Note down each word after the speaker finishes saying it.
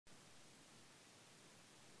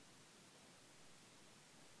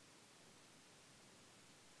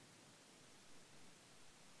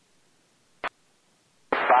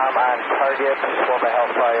Gibbs, 1 by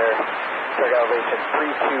Hellfire, target elevation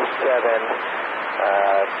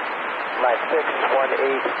 327, line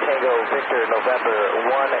 618, Tango Victor, November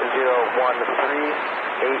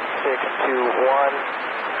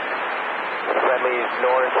 1013-8621. Friendlies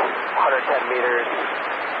north, 110 meters,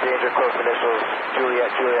 danger close initials, Juliet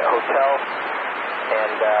Hotel,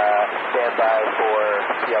 and stand by for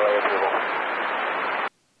PLA approval.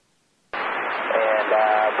 And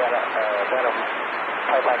Venom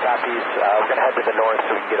pipeline copies. We're going to head to the north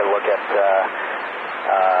so we can get a look at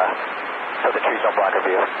so the trees don't block our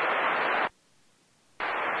view.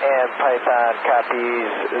 And Python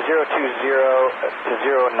copies 020 to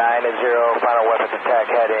 090, final weapons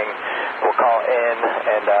attack heading. We'll call in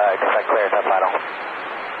and expect clearance on final.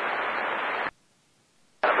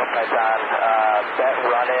 Python, that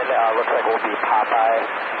run-in looks like we'll be Popeye.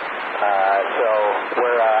 So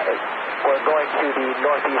we're going to the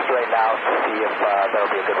northeast right now to see if that'll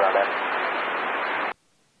be a good run-in.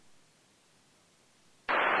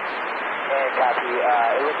 And copy,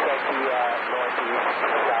 it looks like the northeast,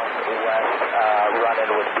 southwest run-in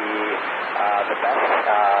would be the best.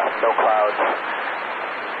 No clouds.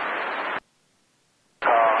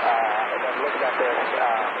 And then looking at this,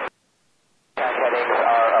 attack headings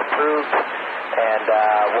are approved, and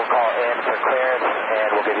we'll call in for clearance, and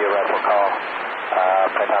we'll give you a rifle call.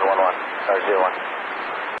 Python 1-1, or 0-1.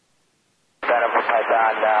 Venom for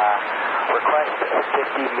Python, request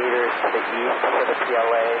 50 meters to the east for the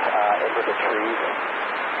PLA into the trees.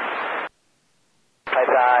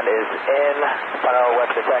 Python is in, final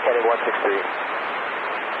weapons attack heading 163.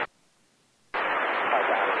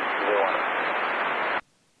 Python 0-1.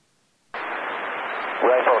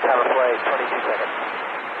 Rifle time of flight 22 seconds.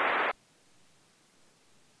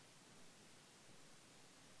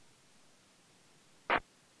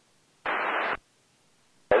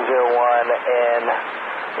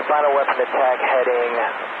 Final weapon attack heading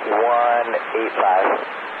 185.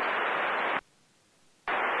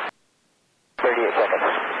 38 seconds.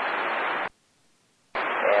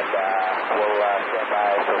 And we'll stand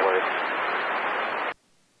by for words.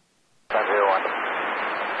 101.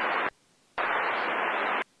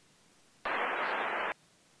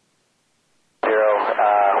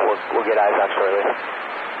 We'll get eyes on shortly.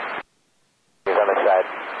 He's on the side.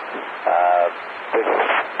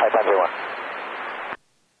 Python 01.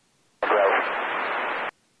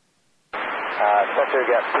 Sensor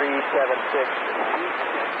got 376 feet.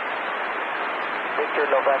 Victor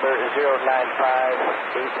November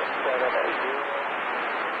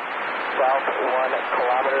 095870. South 1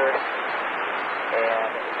 kilometer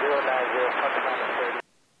and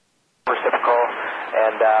 090 reciprocal,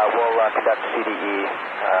 and we'll conduct CDE.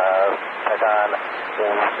 Python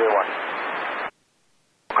 01.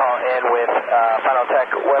 Call in with final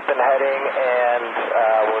attack weapon heading, and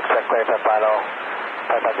we'll expect clearance on final.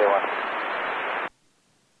 Python 01.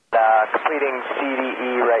 Completing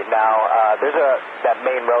CDE right now. There's that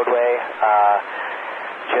main roadway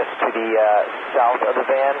just to the south of the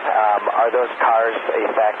van. Are those cars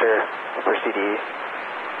a factor for CDE?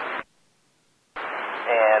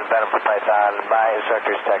 And Venom for Python, my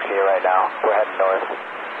instructor's texting you right now. We're heading north.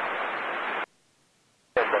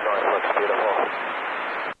 The north looks beautiful.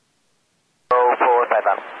 Go forward,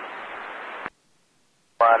 Python.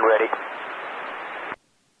 1 ready.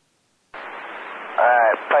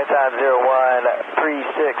 Alright, Python 01,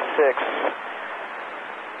 366.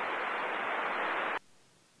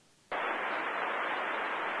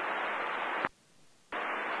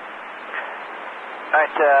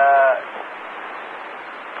 Alright,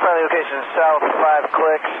 friendly location south, 5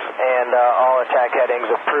 clicks, and all attack headings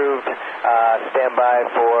approved. Stand by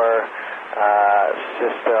for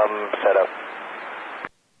system setup.